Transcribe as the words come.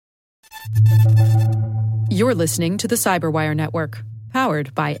You're listening to the Cyberwire Network,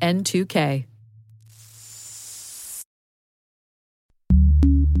 powered by N2K.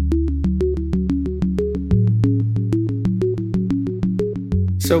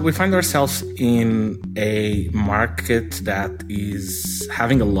 So we find ourselves in a market that is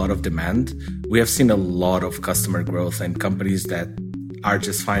having a lot of demand. We have seen a lot of customer growth and companies that are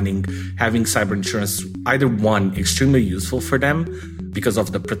just finding having cyber insurance, either one, extremely useful for them because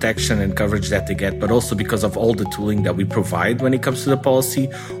of the protection and coverage that they get, but also because of all the tooling that we provide when it comes to the policy.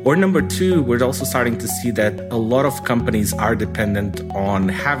 Or number two, we're also starting to see that a lot of companies are dependent on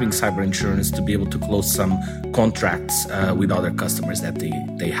having cyber insurance to be able to close some contracts with other customers that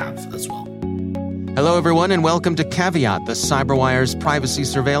they have as well. Hello, everyone, and welcome to Caveat, the CyberWire's privacy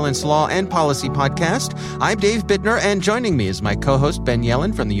surveillance law and policy podcast. I'm Dave Bittner, and joining me is my co-host, Ben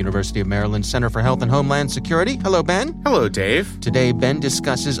Yellen from the University of Maryland Center for Health and Homeland Security. Hello, Ben. Hello, Dave. Today, Ben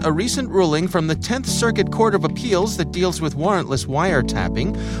discusses a recent ruling from the 10th Circuit Court of Appeals that deals with warrantless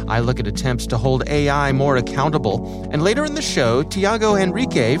wiretapping. I look at attempts to hold AI more accountable. And later in the show, Tiago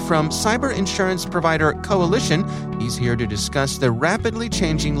Henrique from cyber insurance provider Coalition, he's here to discuss the rapidly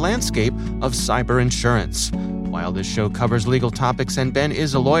changing landscape of cyber insurance. While this show covers legal topics and Ben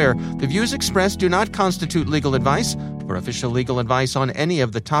is a lawyer, the views expressed do not constitute legal advice. For official legal advice on any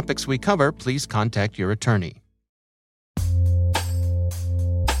of the topics we cover, please contact your attorney.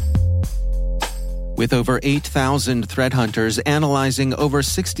 With over 8,000 threat hunters analyzing over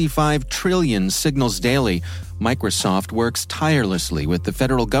 65 trillion signals daily, Microsoft works tirelessly with the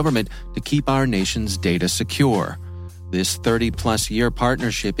federal government to keep our nation's data secure. This 30-plus year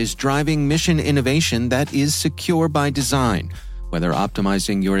partnership is driving mission innovation that is secure by design. Whether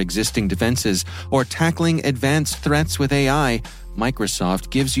optimizing your existing defenses or tackling advanced threats with AI, Microsoft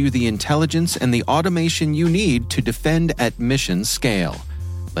gives you the intelligence and the automation you need to defend at mission scale.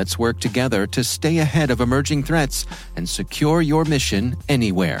 Let's work together to stay ahead of emerging threats and secure your mission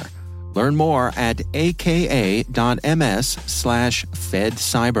anywhere. Learn more at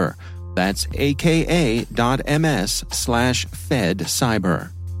aka.ms/fedcyber. That's aka.ms/fedcyber.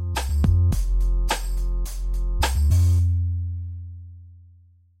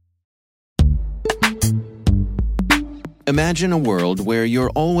 Imagine a world where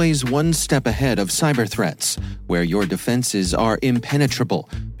you're always one step ahead of cyber threats, where your defenses are impenetrable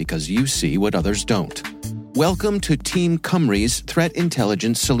because you see what others don't. Welcome to Team Cymru's Threat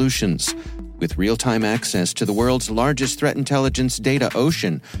Intelligence Solutions. With real-time access to the world's largest threat intelligence data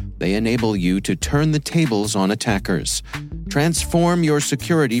ocean, they enable you to turn the tables on attackers. Transform your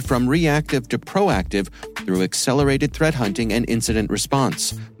security from reactive to proactive through accelerated threat hunting and incident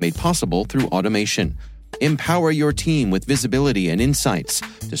response, made possible through automation. Empower your team with visibility and insights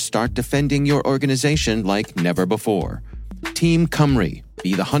to start defending your organization like never before. Team Cymru.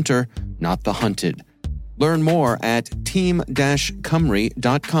 Be the hunter, not the hunted. Learn more at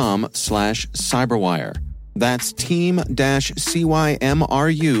team-cymru.com/cyberwire. That's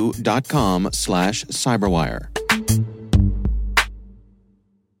team-cymru.com/cyberwire.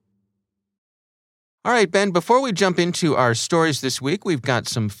 All right, Ben, before we jump into our stories this week, we've got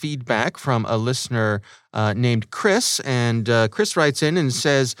some feedback from a listener named Chris. And Chris writes in and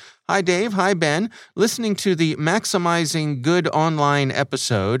says, "Hi, Dave. Hi, Ben. Listening to the Maximizing Good Online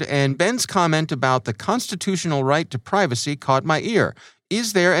episode, and Ben's comment about the constitutional right to privacy caught my ear.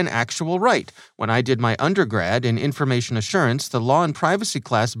 Is there an actual right? When I did my undergrad in information assurance, the law and privacy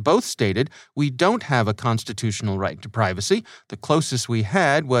class both stated we don't have a constitutional right to privacy. The closest we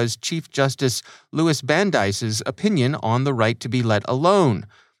had was Chief Justice Louis Brandeis's opinion on the right to be let alone.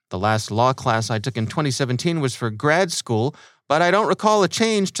 The last law class I took in 2017 was for grad school, but I don't recall a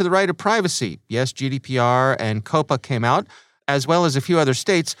change to the right of privacy. Yes, GDPR and COPPA came out, as well as a few other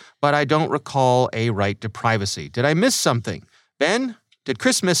states, but I don't recall a right to privacy. Did I miss something? Ben? Did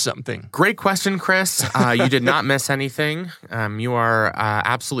Chris miss something?" Great question, Chris. You did not miss anything. You are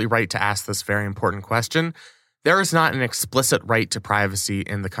absolutely right to ask this very important question. There is not an explicit right to privacy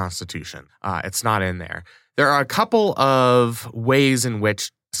in the Constitution. It's not in there. There are a couple of ways in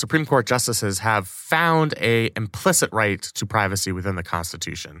which Supreme Court justices have found an implicit right to privacy within the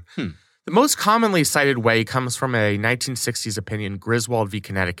Constitution. The most commonly cited way comes from a 1960s opinion, Griswold v.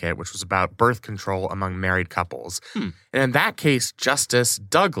 Connecticut, which was about birth control among married couples. And in that case, Justice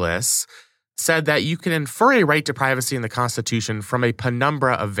Douglas said that you can infer a right to privacy in the Constitution from a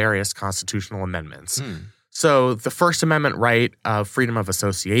penumbra of various constitutional amendments. So the First Amendment right of freedom of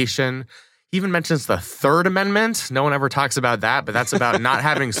association, he even mentions the Third Amendment. No one ever talks about that, but that's about not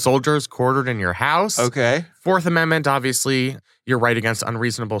having soldiers quartered in your house. Okay. Fourth Amendment, obviously, your right against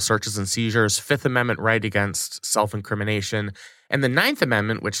unreasonable searches and seizures. Fifth Amendment right against self-incrimination. And the Ninth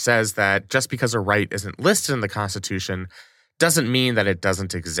Amendment, which says that just because a right isn't listed in the Constitution doesn't mean that it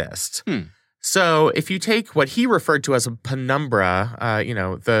doesn't exist. So if you take what he referred to as a penumbra,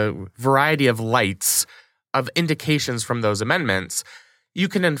 the variety of lights of indications from those amendments, you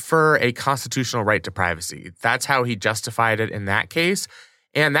can infer a constitutional right to privacy. That's how he justified it in that case.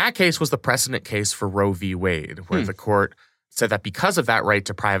 And that case was the precedent case for Roe v. Wade, where the court said that because of that right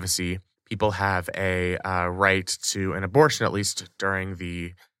to privacy, people have a right to an abortion, at least during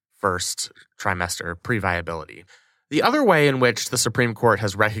the first trimester, pre-viability. The other way in which the Supreme Court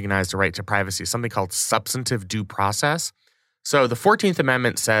has recognized a right to privacy is something called substantive due process. So the 14th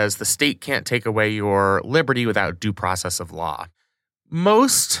Amendment says the state can't take away your liberty without due process of law.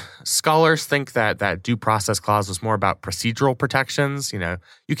 Most scholars think that that due process clause was more about procedural protections.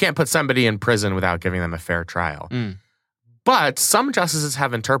 You can't put somebody in prison without giving them a fair trial. But some justices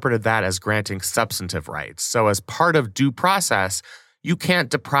have interpreted that as granting substantive rights. So as part of due process, you can't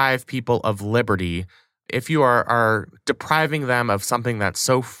deprive people of liberty if you are depriving them of something that's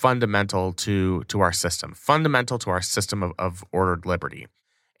so fundamental to our system, of ordered liberty.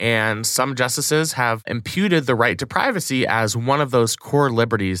 And some justices have imputed the right to privacy as one of those core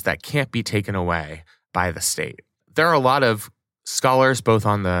liberties that can't be taken away by the state. There are a lot of scholars, both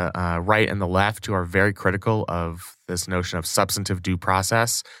on the right and the left, who are very critical of this notion of substantive due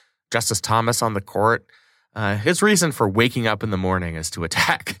process. Justice Thomas on the court, his reason for waking up in the morning is to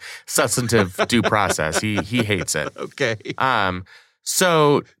attack substantive due process. He hates it. Okay.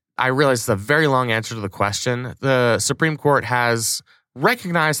 So I realize it's a very long answer to the question. The Supreme Court has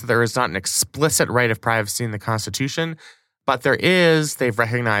recognized that there is not an explicit right of privacy in the Constitution, but they've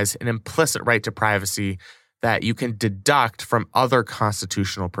recognized an implicit right to privacy that you can deduct from other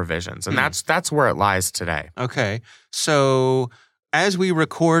constitutional provisions. And that's where it lies today. Okay. So as we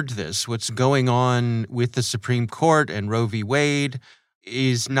record this, what's going on with the Supreme Court and Roe v. Wade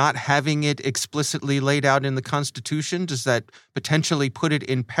is not having it explicitly laid out in the Constitution. Does that potentially put it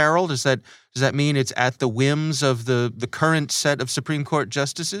in peril? Does that mean it's at the whims of the current set of Supreme Court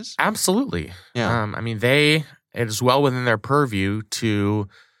justices? Absolutely. Yeah. It is well within their purview to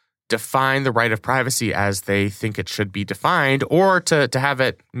define the right of privacy as they think it should be defined, or to have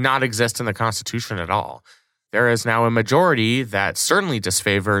it not exist in the Constitution at all. There is now a majority that certainly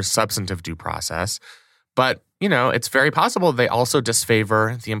disfavors substantive due process, but it's very possible they also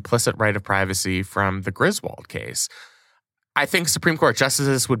disfavor the implicit right of privacy from the Griswold case. I think Supreme Court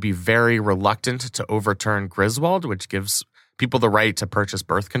justices would be very reluctant to overturn Griswold, which gives people the right to purchase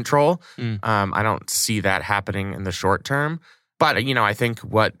birth control. I don't see that happening in the short term. But, I think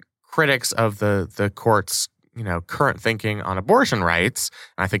what critics of the court's current thinking on abortion rights,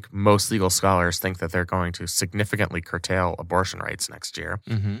 and I think most legal scholars think that they're going to significantly curtail abortion rights next year.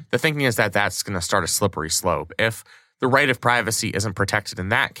 The thinking is that that's going to start a slippery slope. If the right of privacy isn't protected in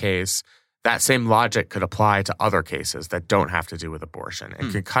that case, that same logic could apply to other cases that don't have to do with abortion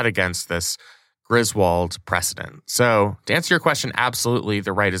and can cut against this Griswold precedent. So to answer your question, absolutely,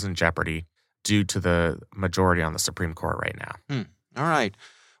 the right is in jeopardy due to the majority on the Supreme Court right now. All right.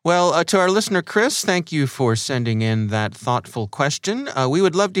 Well, to our listener, Chris, thank you for sending in that thoughtful question. We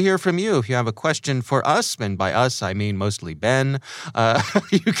would love to hear from you. If you have a question for us, and by us, I mean mostly Ben,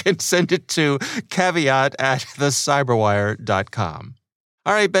 you can send it to caveat@thecyberwire.com.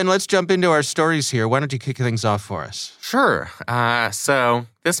 All right, Ben, let's jump into our stories here. Why don't you kick things off for us? Sure. So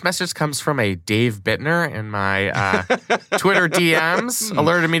this message comes from a Dave Bittner in my Twitter DMs.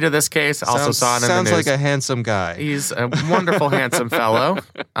 Alerted me to this case. Also saw it in the news. Sounds like a handsome guy. He's a wonderful, handsome fellow.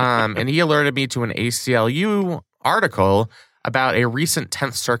 And he alerted me to an ACLU article about a recent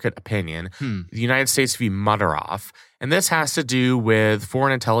 10th Circuit opinion, the United States v. Mutteroff. And this has to do with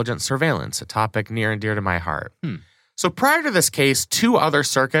foreign intelligence surveillance, a topic near and dear to my heart. So prior to this case, two other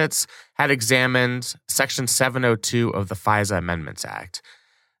circuits had examined Section 702 of the FISA Amendments Act.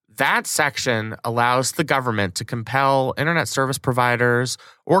 That section allows the government to compel internet service providers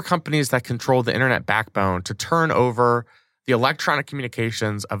or companies that control the internet backbone to turn over the electronic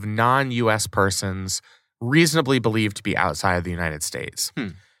communications of non-U.S. persons reasonably believed to be outside of the United States.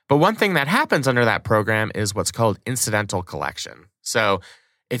 But one thing that happens under that program is what's called incidental collection. So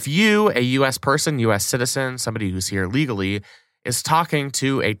if you, a U.S. person, U.S. citizen, somebody who's here legally, is talking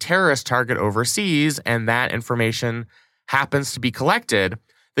to a terrorist target overseas and that information happens to be collected,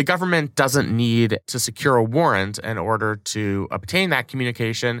 the government doesn't need to secure a warrant in order to obtain that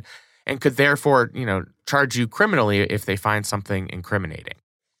communication and could therefore, charge you criminally if they find something incriminating.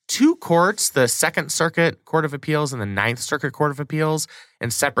 Two courts, the Second Circuit Court of Appeals and the Ninth Circuit Court of Appeals,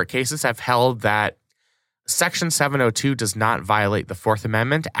 in separate cases have held that Section 702 does not violate the Fourth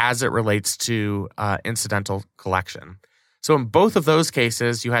Amendment as it relates to incidental collection. So in both of those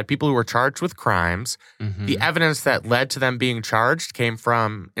cases, you had people who were charged with crimes. Mm-hmm. The evidence that led to them being charged came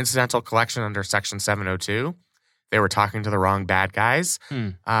from incidental collection under Section 702. They were talking to the wrong bad guys,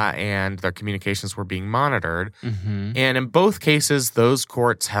 and their communications were being monitored. Mm-hmm. And in both cases, those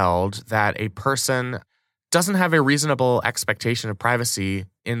courts held that a person doesn't have a reasonable expectation of privacy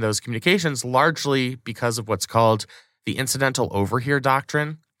in those communications, largely because of what's called the incidental overhear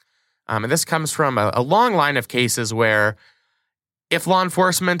doctrine. And this comes from a long line of cases where if law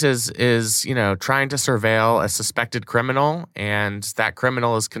enforcement is trying to surveil a suspected criminal and that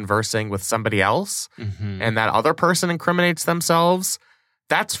criminal is conversing with somebody else and that other person incriminates themselves,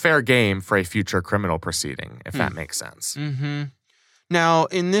 that's fair game for a future criminal proceeding, if that makes sense. Mm-hmm. Now,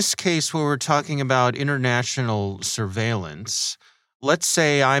 in this case where we're talking about international surveillance, let's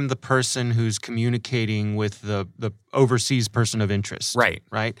say I'm the person who's communicating with the overseas person of interest. Right.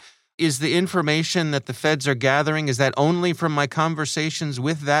 Right? Is the information that the feds are gathering, is that only from my conversations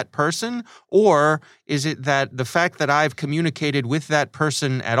with that person? Or is it that the fact that I've communicated with that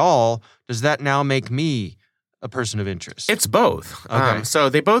person at all, does that now make me a person of interest? It's both. Okay. So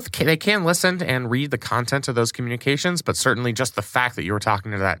they can listen and read the content of those communications, but certainly just the fact that you were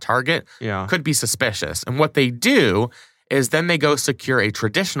talking to that target could be suspicious. And what they do is then they go secure a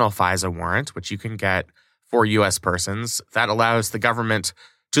traditional FISA warrant, which you can get for U.S. persons, that allows the government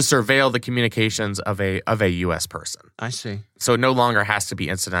to surveil the communications of a U.S. person. I see. So it no longer has to be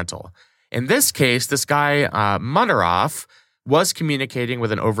incidental. In this case, this guy, Munarov, was communicating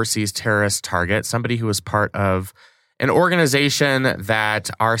with an overseas terrorist target, somebody who was part of an organization that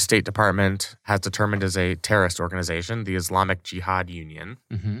our State Department has determined is a terrorist organization, the Islamic Jihad Union.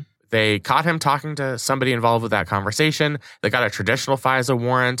 Mm-hmm. They caught him talking to somebody involved with that conversation. They got a traditional FISA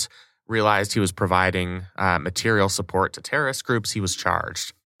warrant, realized he was providing material support to terrorist groups. He was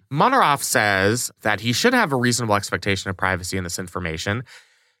charged. Munarov says that he should have a reasonable expectation of privacy in this information.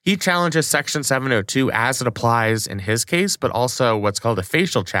 He challenges Section 702 as it applies in his case, but also what's called a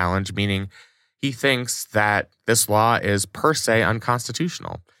facial challenge, meaning he thinks that this law is per se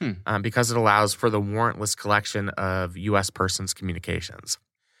unconstitutional because it allows for the warrantless collection of U.S. persons' communications.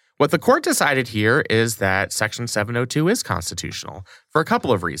 What the court decided here is that Section 702 is constitutional for a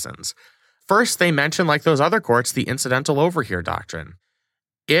couple of reasons. First, they mention, like those other courts, the incidental overhear doctrine.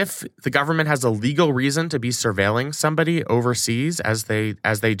 If the government has a legal reason to be surveilling somebody overseas, as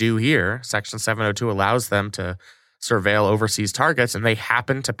they do here, Section 702 allows them to surveil overseas targets, and they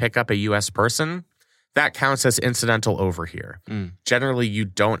happen to pick up a U.S. person, that counts as incidental overhear. Generally, you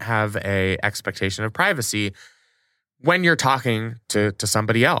don't have an expectation of privacy when you're talking to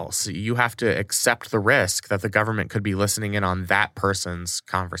somebody else. You have to accept the risk that the government could be listening in on that person's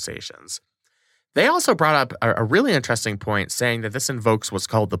conversations. They also brought up a really interesting point, saying that this invokes what's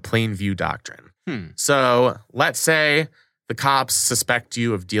called the plain view doctrine. So let's say the cops suspect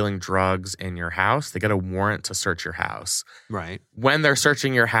you of dealing drugs in your house. They get a warrant to search your house. Right. When they're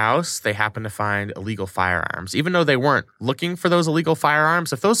searching your house, they happen to find illegal firearms. Even though they weren't looking for those illegal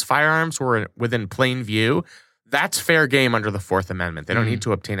firearms, if those firearms were within plain view, that's fair game under the Fourth Amendment. They don't need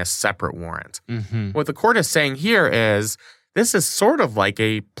to obtain a separate warrant. What the court is saying here is this is sort of like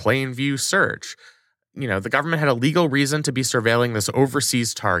a plain view search. You know, the government had a legal reason to be surveilling this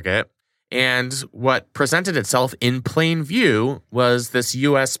overseas target, and what presented itself in plain view was this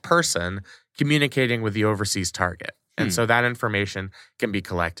U.S. person communicating with the overseas target. And so that information can be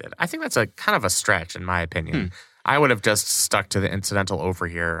collected. I think that's a kind of a stretch, in my opinion. I would have just stuck to the incidental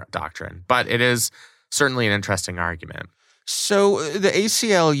overhear doctrine, but it is certainly an interesting argument. So the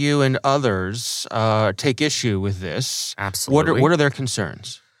ACLU and others take issue with this. Absolutely. What are their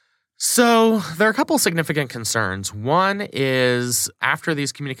concerns? So there are a couple significant concerns. One is after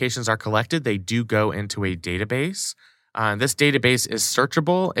these communications are collected, they do go into a database. This database is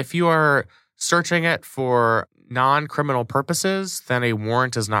searchable. If you are searching it for non-criminal purposes, then a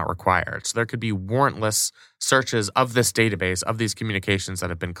warrant is not required. So there could be warrantless searches of this database, of these communications that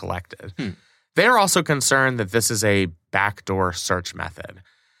have been collected. They are also concerned that this is a backdoor search method.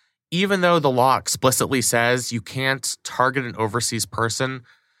 Even though the law explicitly says you can't target an overseas person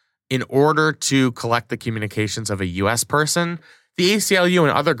in order to collect the communications of a U.S. person, the ACLU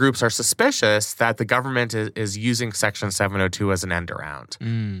and other groups are suspicious that the government is using Section 702 as an end around.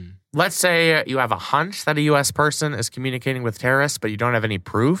 Let's say you have a hunch that a U.S. person is communicating with terrorists, but you don't have any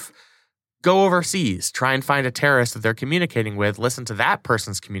proof. Go overseas, try and find a terrorist that they're communicating with, listen to that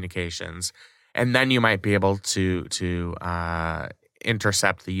person's communications, and then you might be able to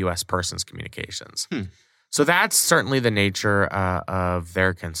intercept the U.S. person's communications. So that's certainly the nature of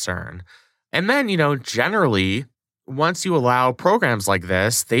their concern. And then, generally, once you allow programs like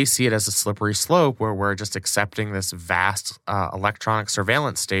this, they see it as a slippery slope where we're just accepting this vast electronic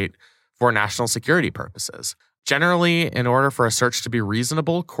surveillance state for national security purposes. Generally, in order for a search to be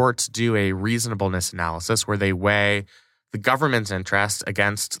reasonable, courts do a reasonableness analysis where they weigh the government's interest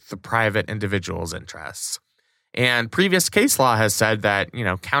against the private individual's interests. And previous case law has said that,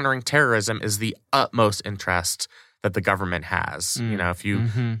 countering terrorism is the utmost interest that the government has. If you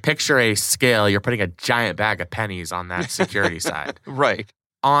picture a scale, you're putting a giant bag of pennies on that security side. Right.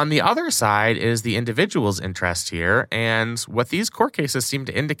 On the other side is the individual's interest here. And what these court cases seem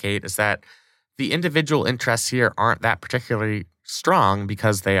to indicate is that the individual interests here aren't that particularly strong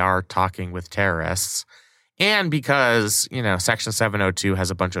because they are talking with terrorists and because, Section 702 has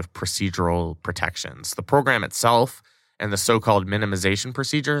a bunch of procedural protections. The program itself and the so-called minimization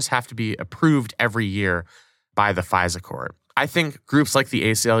procedures have to be approved every year by the FISA court. I think groups like the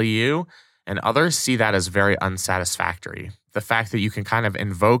ACLU and others see that as very unsatisfactory. The fact that you can kind of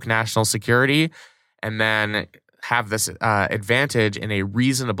invoke national security and then have this advantage in a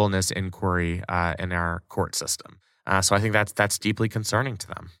reasonableness inquiry in our court system. So I think that's deeply concerning to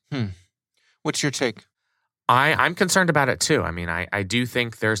them. What's your take? I'm concerned about it too. I mean, I do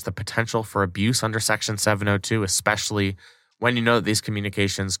think there's the potential for abuse under Section 702, especially when you know that these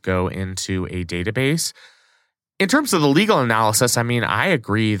communications go into a database. In terms of the legal analysis, I mean, I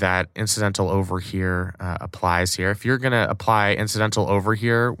agree that incidental overhear applies here. If you're going to apply incidental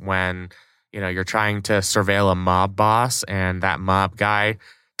overhear when, you're trying to surveil a mob boss and that mob guy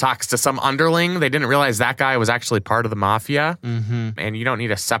talks to some underling, they didn't realize that guy was actually part of the mafia, and you don't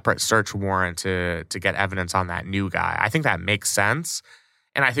need a separate search warrant to get evidence on that new guy. I think that makes sense,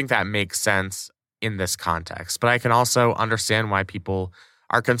 and I think that makes sense in this context. But I can also understand why people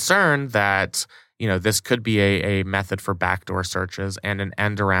are concerned that this could be a method for backdoor searches and an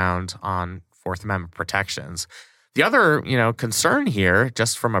end around on Fourth Amendment protections. The other, concern here,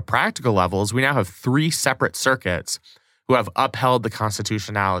 just from a practical level, is we now have 3 separate circuits who have upheld the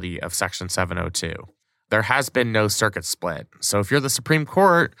constitutionality of Section 702. There has been no circuit split. So if you're the Supreme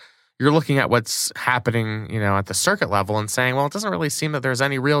Court, you're looking at what's happening, at the circuit level and saying, well, it doesn't really seem that there's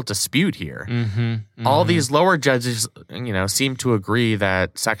any real dispute here. All these lower judges, seem to agree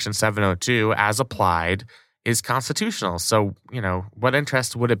that Section 702, as applied, is constitutional. So, what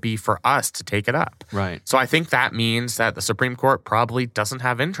interest would it be for us to take it up? Right. So I think that means that the Supreme Court probably doesn't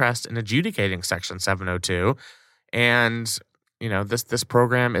have interest in adjudicating Section 702. And, this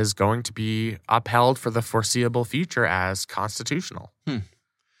program is going to be upheld for the foreseeable future as constitutional.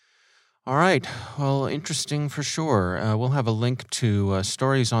 All right. Well, interesting for sure. We'll have a link to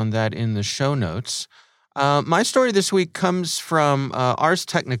stories on that in the show notes. My story this week comes from Ars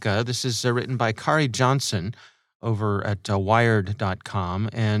Technica. This is written by Kari Johnson over at Wired.com.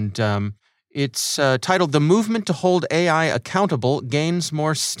 And it's titled, "The Movement to Hold AI Accountable Gains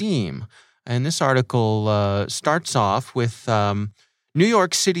More Steam." And this article starts off with New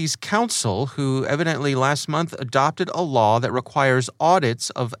York City's council, who evidently last month adopted a law that requires audits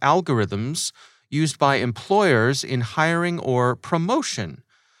of algorithms used by employers in hiring or promotion.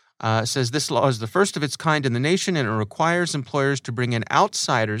 Says this law is the first of its kind in the nation, and it requires employers to bring in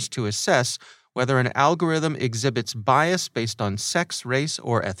outsiders to assess whether an algorithm exhibits bias based on sex, race,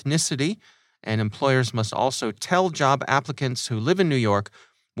 or ethnicity. And employers must also tell job applicants who live in New York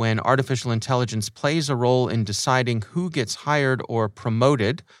when artificial intelligence plays a role in deciding who gets hired or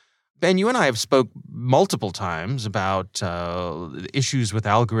promoted. Ben, you and I have spoke multiple times about issues with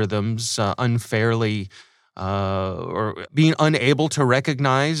algorithms unfairly or being unable to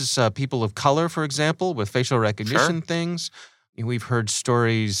recognize people of color, for example, with facial recognition things. We've heard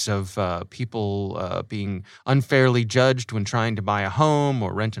stories of people being unfairly judged when trying to buy a home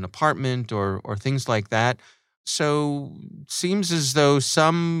or rent an apartment or things like that. So it seems as though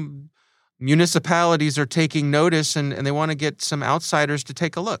some municipalities are taking notice and they want to get some outsiders to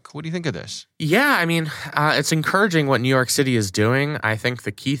take a look. What do you think of this? Yeah, I mean, it's encouraging what New York City is doing. I think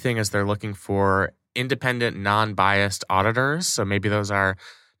the key thing is they're looking for independent, non-biased auditors. So maybe those are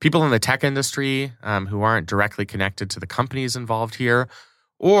people in the tech industry who aren't directly connected to the companies involved here,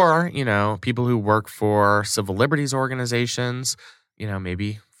 or, people who work for civil liberties organizations,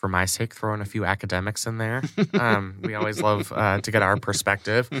 maybe for my sake, throw in a few academics in there. We always love to get our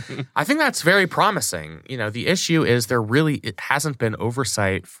perspective. I think that's very promising. The issue is it hasn't been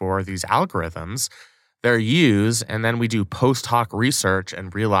oversight for these algorithms. They're used, and then we do post hoc research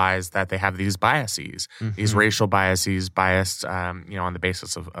and realize that they have these biases, these racial biases, biased, on the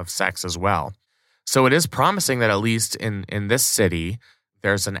basis of sex as well. So it is promising that at least in this city,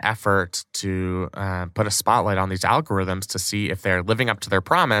 there's an effort to put a spotlight on these algorithms to see if they're living up to their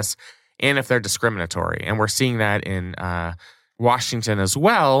promise and if they're discriminatory. And we're seeing that in Washington as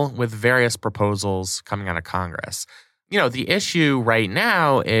well, with various proposals coming out of Congress. The issue right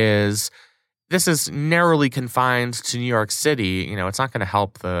now is this is narrowly confined to New York City. It's not going to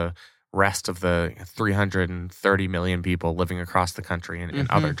help the rest of the 330 million people living across the country in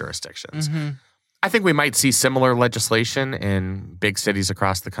other jurisdictions. I think we might see similar legislation in big cities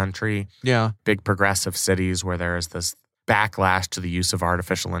across the country. Yeah. Big progressive cities where there is this backlash to the use of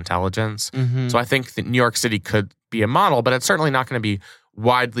artificial intelligence. So I think that New York City could be a model, but it's certainly not going to be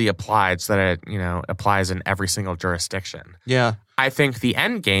widely applied so that it, applies in every single jurisdiction. Yeah. I think the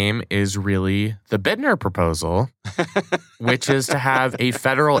end game is really the Bidner proposal, which is to have a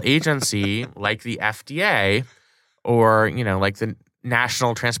federal agency like the FDA or, like the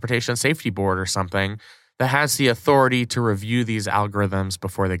National Transportation Safety Board or something that has the authority to review these algorithms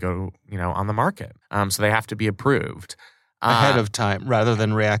before they go, on the market. So they have to be approved. Ahead of time rather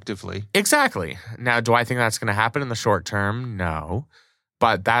than reactively. Exactly. Now, do I think that's going to happen in the short term? No.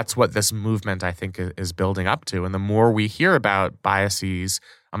 But that's what this movement, I think, is building up to. And the more we hear about biases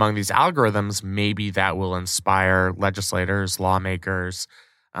among these algorithms, maybe that will inspire legislators, lawmakers,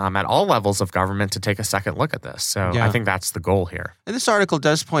 at all levels of government to take a second look at this. So I think that's the goal here. And this article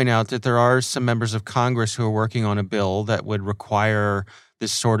does point out that there are some members of Congress who are working on a bill that would require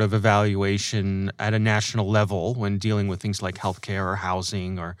this sort of evaluation at a national level when dealing with things like healthcare or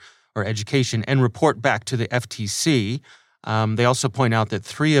housing or education and report back to the FTC. They also point out that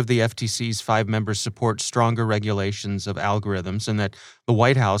 3 of the FTC's 5 members support stronger regulations of algorithms and that the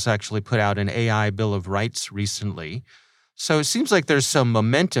White House actually put out an AI Bill of Rights recently. So it seems like there's some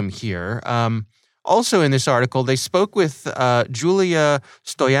momentum here. Also in this article, they spoke with Julia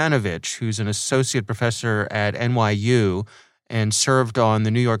Stoyanovich, who's an associate professor at NYU and served on the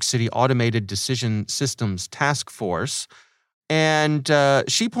New York City Automated Decision Systems Task Force. And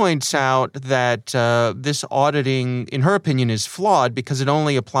she points out that this auditing, in her opinion, is flawed because it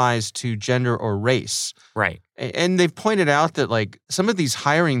only applies to gender or race. Right. And they've pointed out that some of these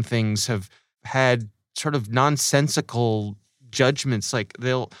hiring things have had sort of nonsensical judgments.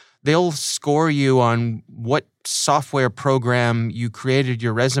 They'll score you on what software program you created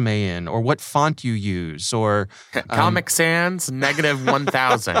your resume in or what font you use or Comic Sans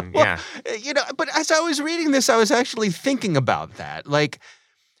 -1000. Yeah. But as I was reading this, I was actually thinking about that.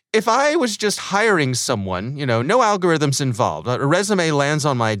 If I was just hiring someone, no algorithms involved, a resume lands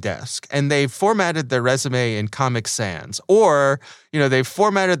on my desk and they've formatted their resume in Comic Sans or, they've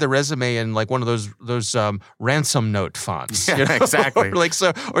formatted the resume in one of those ransom note fonts. Yeah, exactly.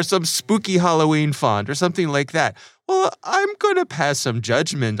 or some spooky Halloween font or something like that. Well, I'm going to pass some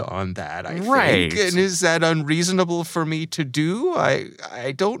judgment on that, I think. And is that unreasonable for me to do?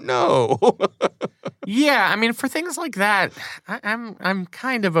 I don't know. Yeah, I mean, for things like that, I'm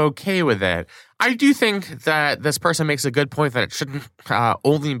kind of okay with it. I do think that this person makes a good point that it shouldn't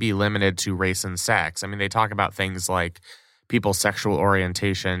only be limited to race and sex. I mean, they talk about things like people's sexual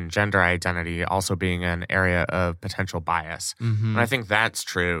orientation, gender identity also being an area of potential bias. And I think that's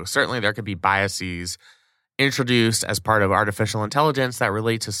true. Certainly there could be biases introduced as part of artificial intelligence that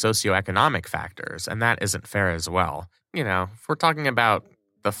relate to socioeconomic factors, and that isn't fair as well. If we're talking about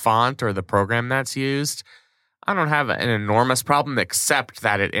the font or the program that's used, I don't have an enormous problem except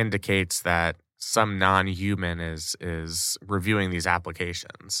that it indicates that some non-human is reviewing these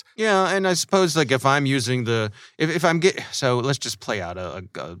applications. Yeah, and I suppose if I'm using so let's just play out a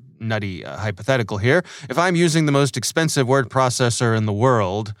nutty hypothetical here. If I'm using the most expensive word processor in the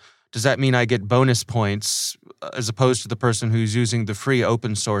world, does that mean I get bonus points as opposed to the person who's using the free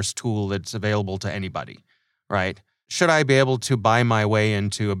open source tool that's available to anybody, right? Should I be able to buy my way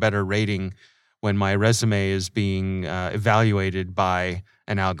into a better rating when my resume is being evaluated by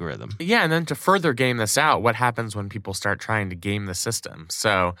an algorithm? Yeah, and then to further game this out, what happens when people start trying to game the system?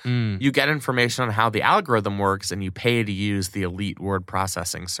 So you get information on how the algorithm works and you pay to use the elite word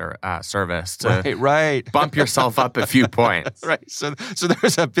processing service to bump yourself up a few points. Right. So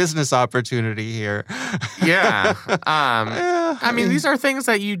there's a business opportunity here. Yeah. I mean, these are things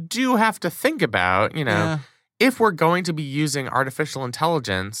that you do have to think about, If we're going to be using artificial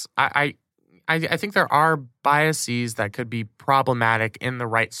intelligence, I think there are biases that could be problematic in the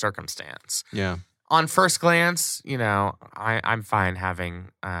right circumstance. Yeah. On first glance, I'm fine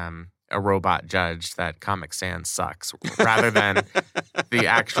having a robot judge that Comic Sans sucks rather than the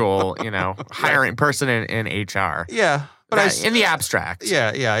actual, hiring person in HR. Yeah. But in the abstract.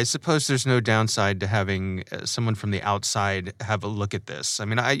 Yeah. I suppose there's no downside to having someone from the outside have a look at this. I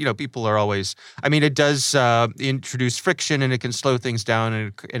mean, people are always. I mean, it does introduce friction and it can slow things down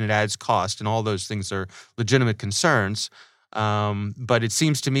and it adds cost, and all those things are legitimate concerns. But it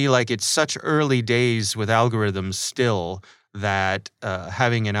seems to me like it's such early days with algorithms still that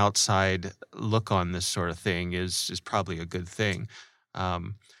having an outside look on this sort of thing is probably a good thing.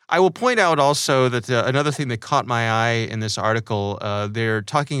 I will point out also that another thing that caught my eye in this article, they're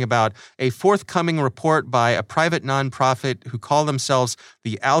talking about a forthcoming report by a private nonprofit who call themselves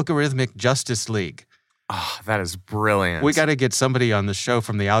the Algorithmic Justice League. Oh, that is brilliant. We got to get somebody on the show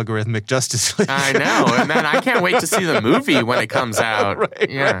from the Algorithmic Justice League. I know. And then I can't wait to see the movie when it comes out.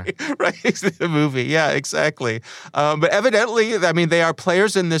 Right. The movie. Yeah, exactly. But evidently, I mean, they are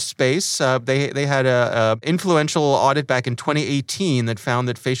players in this space. They had a influential audit back in 2018 that found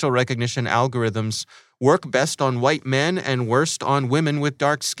that facial recognition algorithms work best on white men and worst on women with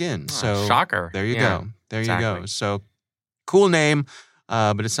dark skin. So shocker. There you go. There you go. So cool name.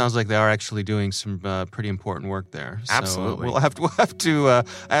 But it sounds like they are actually doing some pretty important work there. So, absolutely. We'll have to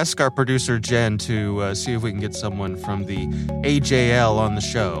ask our producer, Jen, to see if we can get someone from the AJL on the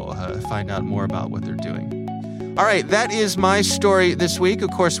show, find out more about what they're doing. All right, that is my story this week.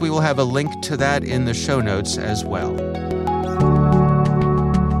 Of course, we will have a link to that in the show notes as well.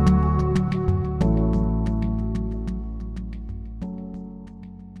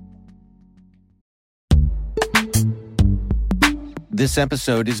 This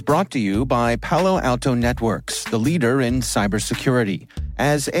episode is brought to you by Palo Alto Networks, the leader in cybersecurity.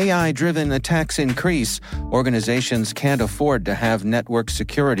 As AI-driven attacks increase, organizations can't afford to have network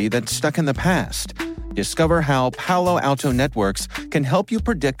security that's stuck in the past. Discover how Palo Alto Networks can help you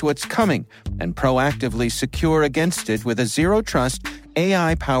predict what's coming and proactively secure against it with a zero-trust,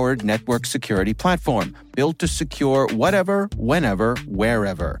 AI-powered network security platform built to secure whatever, whenever,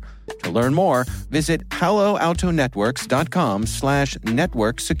 wherever. To learn more, visit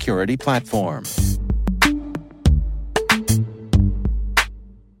paloaltonetworks.com/network security platform.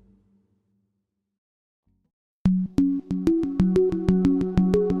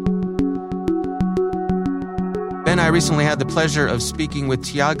 Ben, I recently had the pleasure of speaking with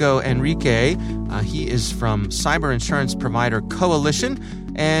Tiago Henrique. He is from cyber insurance provider Coalition,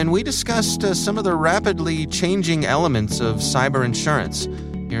 and we discussed some of the rapidly changing elements of cyber insurance.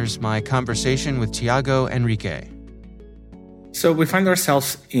 Here's my conversation with Tiago Henrique. So we find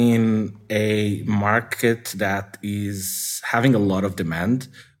ourselves in a market that is having a lot of demand.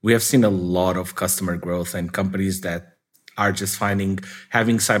 We have seen a lot of customer growth and companies that are just finding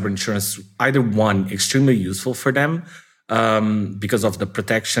having cyber insurance, either one, extremely useful for them because of the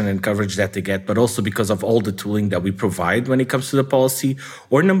protection and coverage that they get, but also because of all the tooling that we provide when it comes to the policy.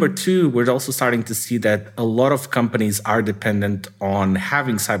 Or number two, we're also starting to see that a lot of companies are dependent on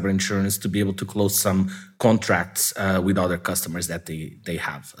having cyber insurance to be able to close some contracts with other customers that they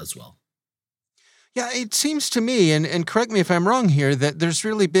have as well. Yeah, it seems to me, and correct me if I'm wrong here, that there's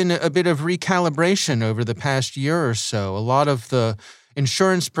really been a bit of recalibration over the past year or so. A lot of the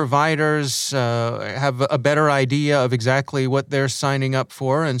insurance providers have a better idea of exactly what they're signing up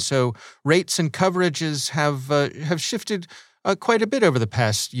for, and so rates and coverages have shifted quite a bit over the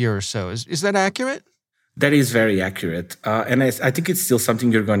past year or so. Is that accurate? That is very accurate. And I think it's still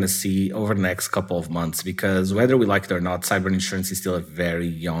something you're going to see over the next couple of months, because whether we like it or not, cyber insurance is still a very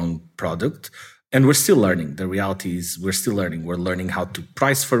young product. And we're still learning. The reality is we're still learning. We're learning how to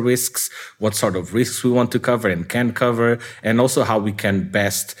price for risks, what sort of risks we want to cover and can cover, and also how we can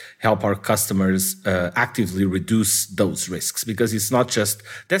best help our customers actively reduce those risks. Because it's not just,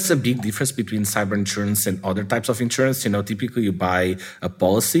 that's a big difference between cyber insurance and other types of insurance. You know, typically you buy a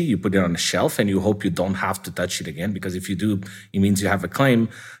policy, you put it on a shelf, and you hope you don't have to touch it again, because if you do, it means you have a claim.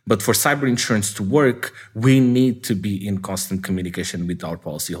 But for cyber insurance to work, we need to be in constant communication with our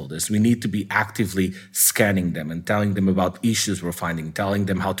policyholders. We need to be actively scanning them and telling them about issues we're finding, telling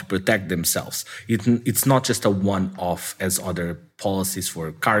them how to protect themselves. It's not just a one-off as other policies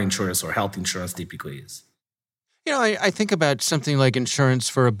for car insurance or health insurance typically is. You know, I think about something like insurance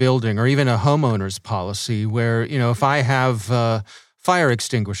for a building or even a homeowner's policy where, you know, if I have fire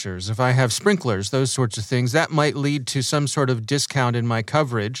extinguishers, if I have sprinklers, those sorts of things, that might lead to some sort of discount in my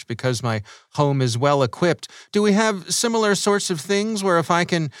coverage because my home is well equipped. Do we have similar sorts of things where if I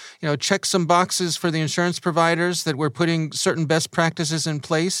can, you know, check some boxes for the insurance providers that we're putting certain best practices in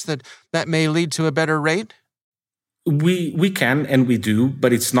place, that may lead to a better rate? We can and we do,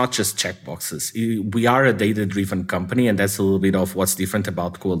 but it's not just checkboxes. We are a data-driven company, and that's a little bit of what's different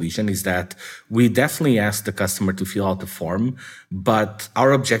about Coalition is that we definitely ask the customer to fill out the form, but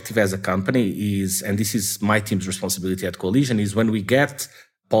our objective as a company is, and this is my team's responsibility at Coalition, is when we get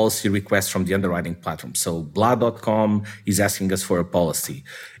policy requests from the underwriting platform. So blah.com is asking us for a policy.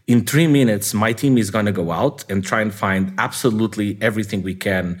 In 3 minutes, my team is going to go out and try and find absolutely everything we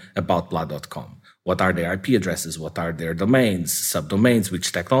can about blah.com. What are their IP addresses? What are their domains, subdomains?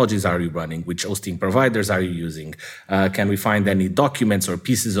 Which technologies are you running? Which hosting providers are you using? Can we find any documents or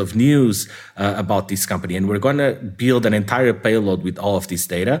pieces of news about this company? And we're going to build an entire payload with all of this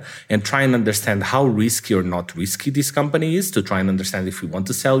data and try and understand how risky or not risky this company is, to try and understand if we want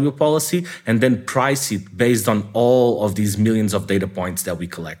to sell you a policy, and then price it based on all of these millions of data points that we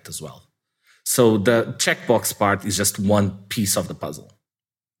collect as well. So the checkbox part is just one piece of the puzzle.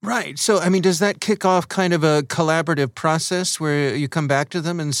 Right. So, I mean, does that kick off kind of a collaborative process where you come back to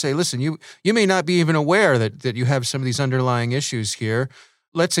them and say, listen, you may not be even aware that you have some of these underlying issues here.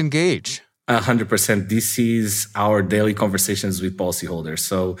 Let's engage. 100%. This is our daily conversations with policyholders.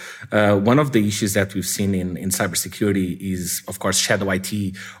 So one of the issues that we've seen in cybersecurity is, of course, shadow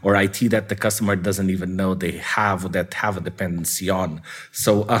IT, or IT that the customer doesn't even know they have, or that have a dependency on.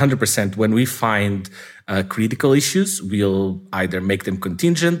 So 100%, when we find critical issues, we'll either make them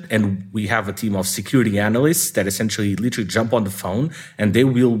contingent, and we have a team of security analysts that essentially literally jump on the phone, and they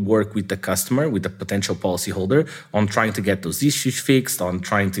will work with the customer, with the potential policyholder, on trying to get those issues fixed, on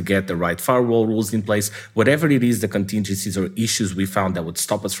trying to get the right firewall rules in place, whatever it is, the contingencies or issues we found that would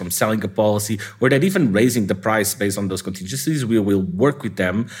stop us from selling a policy, or that even raising the price based on those contingencies, we will work with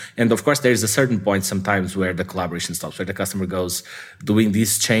them. And of course, there's a certain point sometimes where the collaboration stops, where the customer goes, doing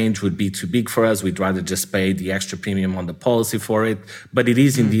this change would be too big for us. We'd rather just pay the extra premium on the policy for it. But it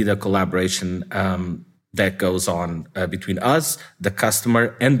is indeed a collaboration that goes on between us, the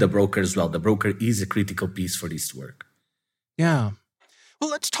customer, and the broker as well. The broker is a critical piece for this to work. Yeah. Well,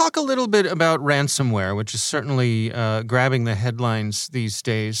 let's talk a little bit about ransomware, which is certainly grabbing the headlines these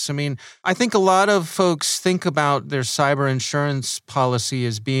days. I mean, I think a lot of folks think about their cyber insurance policy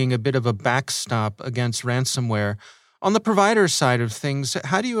as being a bit of a backstop against ransomware. On the provider side of things,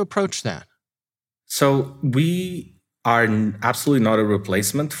 how do you approach that? So we are absolutely not a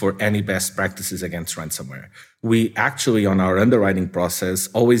replacement for any best practices against ransomware. We actually, on our underwriting process,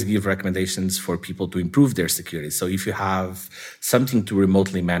 always give recommendations for people to improve their security. So if you have something to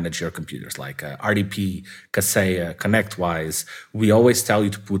remotely manage your computers, like RDP, Kaseya, ConnectWise, we always tell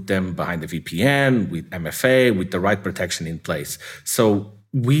you to put them behind a VPN, with MFA, with the right protection in place. So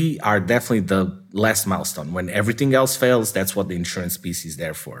we are definitely the last milestone. When everything else fails, that's what the insurance piece is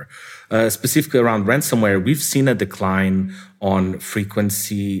there for. Specifically around ransomware, we've seen a decline on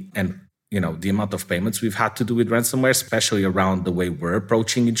frequency and the amount of payments we've had to do with ransomware, especially around the way we're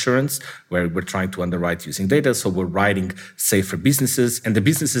approaching insurance, where we're trying to underwrite using data. So we're writing safer businesses, and the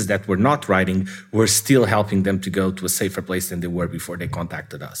businesses that we're not writing, we're still helping them to go to a safer place than they were before they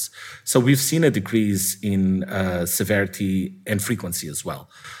contacted us. So we've seen a decrease in severity and frequency as well.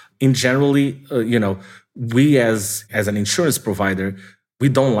 In generally, we as an insurance provider, we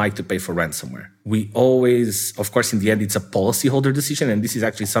don't like to pay for ransomware. We always, of course, in the end, it's a policyholder decision. And this is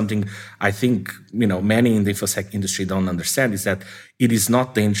actually something I think, many in the InfoSec industry don't understand, is that it is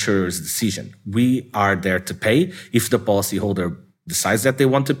not the insurer's decision. We are there to pay if the policyholder decides that they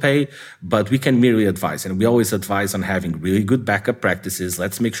want to pay, but we can merely advise. And we always advise on having really good backup practices.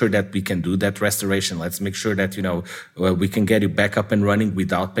 Let's make sure that we can do that restoration. Let's make sure that, we can get you back up and running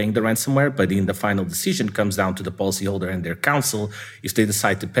without paying the ransomware. But in the final decision comes down to the policyholder and their counsel. If they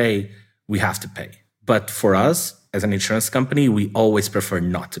decide to pay, we have to pay. But for us, as an insurance company, we always prefer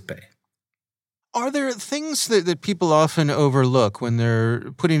not to pay. Are there things that people often overlook when they're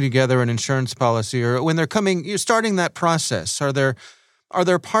putting together an insurance policy, or when you're starting that process? Are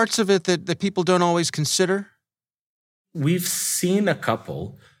there parts of it that people don't always consider? We've seen a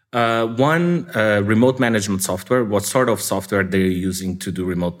couple. One, remote management software. What sort of software they're using to do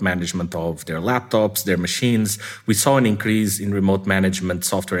remote management of their laptops, their machines. We saw an increase in remote management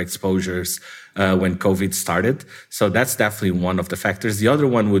software exposures when COVID started. So that's definitely one of the factors. The other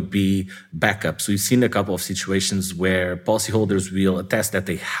one would be backups. We've seen a couple of situations where policyholders will attest that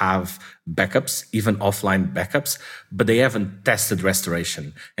they have backups, even offline backups, but they haven't tested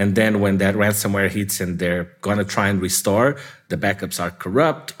restoration. And then when that ransomware hits and they're going to try and restore, the backups are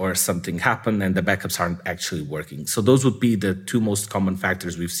corrupt or something happened and the backups aren't actually working. So those would be the two most common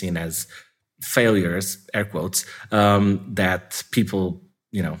factors we've seen as failures, air quotes, that people,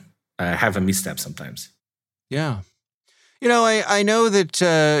 have a misstep sometimes. Yeah. I know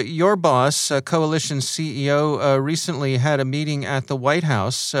that your boss, Coalition CEO, recently had a meeting at the White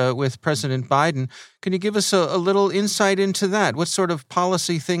House with President Biden. Can you give us a little insight into that? What sort of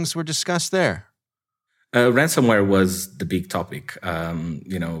policy things were discussed there? Ransomware was the big topic.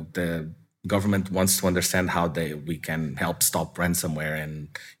 The government wants to understand how we can help stop ransomware. And,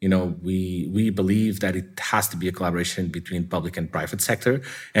 we believe that it has to be a collaboration between public and private sector.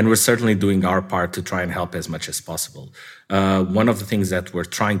 And we're certainly doing our part to try and help as much as possible. One of the things that we're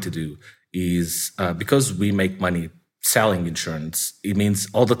trying to do is because we make money selling insurance, it means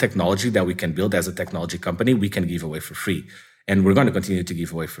all the technology that we can build as a technology company, we can give away for free. And we're going to continue to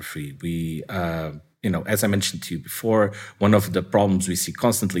give away for free. We, as I mentioned to you before, one of the problems we see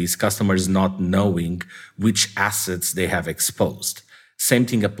constantly is customers not knowing which assets they have exposed. Same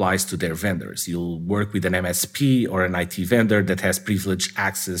thing applies to their vendors. You'll work with an MSP or an IT vendor that has privileged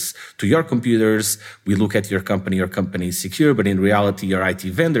access to your computers. We look at your company is secure, but in reality, your IT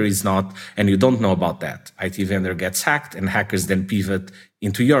vendor is not, and you don't know about that. IT vendor gets hacked, and hackers then pivot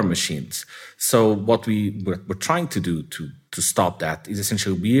into your machines. So what we're trying to do to stop that is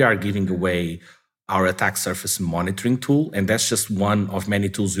essentially we are giving away our attack surface monitoring tool, and that's just one of many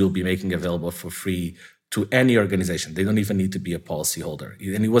tools we'll be making available for free to any organization. They don't even need to be a policyholder.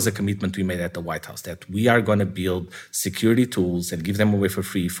 And it was a commitment we made at the White House that we are going to build security tools and give them away for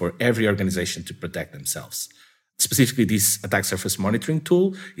free for every organization to protect themselves. Specifically, this attack surface monitoring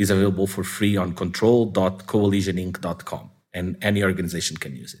tool is available for free on control.coalitioninc.com, and any organization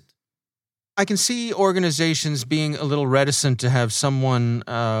can use it. I can see organizations being a little reticent to have someone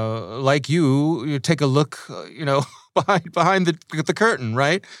like you take a look, behind the curtain,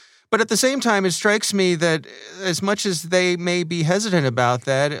 right? But at the same time, it strikes me that as much as they may be hesitant about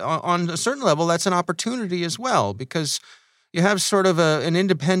that, on a certain level, that's an opportunity as well, because you have sort of an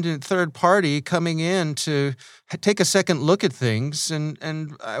independent third party coming in to take a second look at things.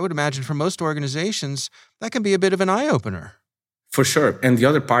 And I would imagine for most organizations, that can be a bit of an eye-opener. For sure. And the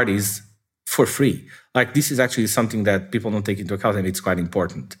other parties, for free. Like, this is actually something that people don't take into account, and it's quite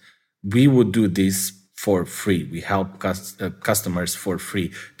important. We would do this for free. We help customers for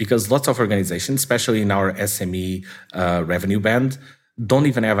free because lots of organizations, especially in our SME revenue band, don't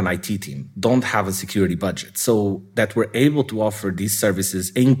even have an IT team, don't have a security budget. So that we're able to offer these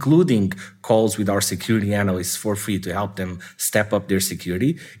services, including calls with our security analysts for free to help them step up their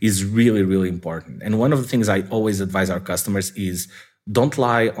security, is really, really important. And one of the things I always advise our customers is don't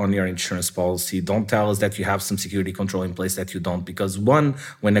lie on your insurance policy. Don't tell us that you have some security control in place that you don't, because one,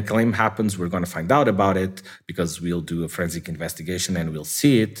 when a claim happens, we're going to find out about it because we'll do a forensic investigation and we'll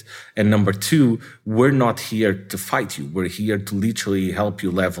see it. And number two, we're not here to fight you. We're here to literally help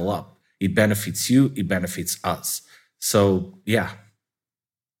you level up. It benefits you. It benefits us. So, yeah.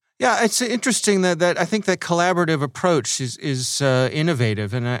 Yeah, it's interesting that I think that collaborative approach is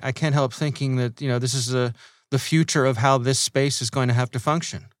innovative. And I can't help thinking that, this is the future of how this space is going to have to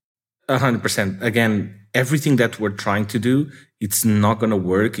function. 100%. Again, everything that we're trying to do, it's not going to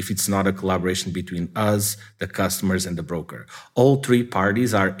work if it's not a collaboration between us, the customers, and the broker. All three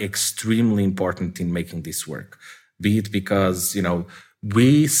parties are extremely important in making this work. Be it because,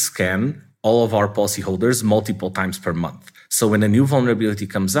 we scan all of our policyholders multiple times per month. So when a new vulnerability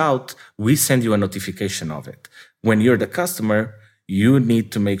comes out, we send you a notification of it. When you're the customer, you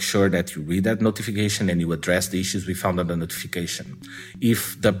need to make sure that you read that notification and you address the issues we found on the notification.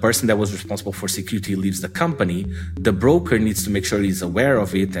 If the person that was responsible for security leaves the company, the broker needs to make sure he's aware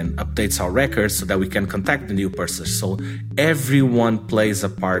of it and updates our records so that we can contact the new person. So everyone plays a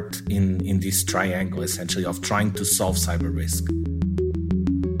part in this triangle, essentially, of trying to solve cyber risk.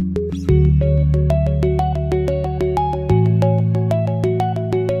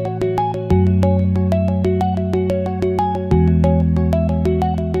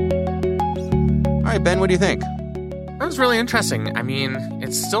 Ben, what do you think? That was really interesting. I mean,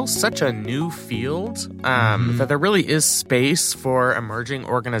 it's still such a new field that there really is space for emerging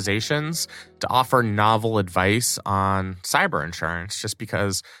organizations to offer novel advice on cyber insurance, just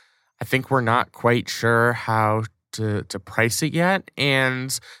because I think we're not quite sure how to price it yet.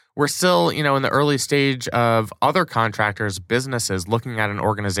 And we're still, in the early stage of other contractors, businesses looking at an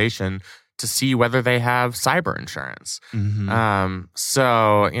organization to see whether they have cyber insurance.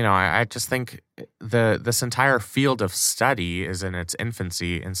 So, I just think this entire field of study is in its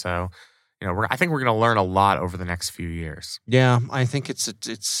infancy. And so, I think we're going to learn a lot over the next few years. Yeah, I think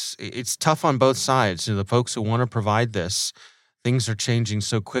it's tough on both sides. The folks who want to provide this, things are changing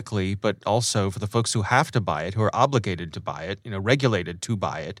so quickly, but also for the folks who have to buy it, who are obligated to buy it, regulated to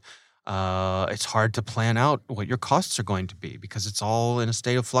buy it, it's hard to plan out what your costs are going to be because it's all in a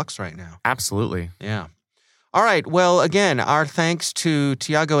state of flux right now. Absolutely. Yeah. All right. Well, again, our thanks to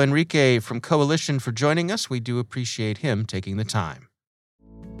Tiago Henrique from Coalition for joining us. We do appreciate him taking the time.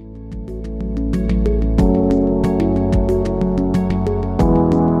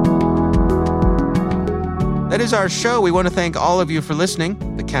 That is our show. We want to thank all of you for listening.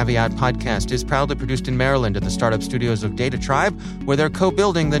 The Caveat podcast is proudly produced in Maryland at the startup studios of Data Tribe, where they're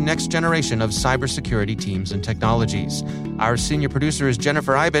co-building the next generation of cybersecurity teams and technologies. Our senior producer is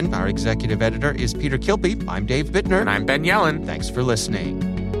Jennifer Eiben. Our executive editor is Peter Kilpe. I'm Dave Bittner. And I'm Ben Yellen. Thanks for listening.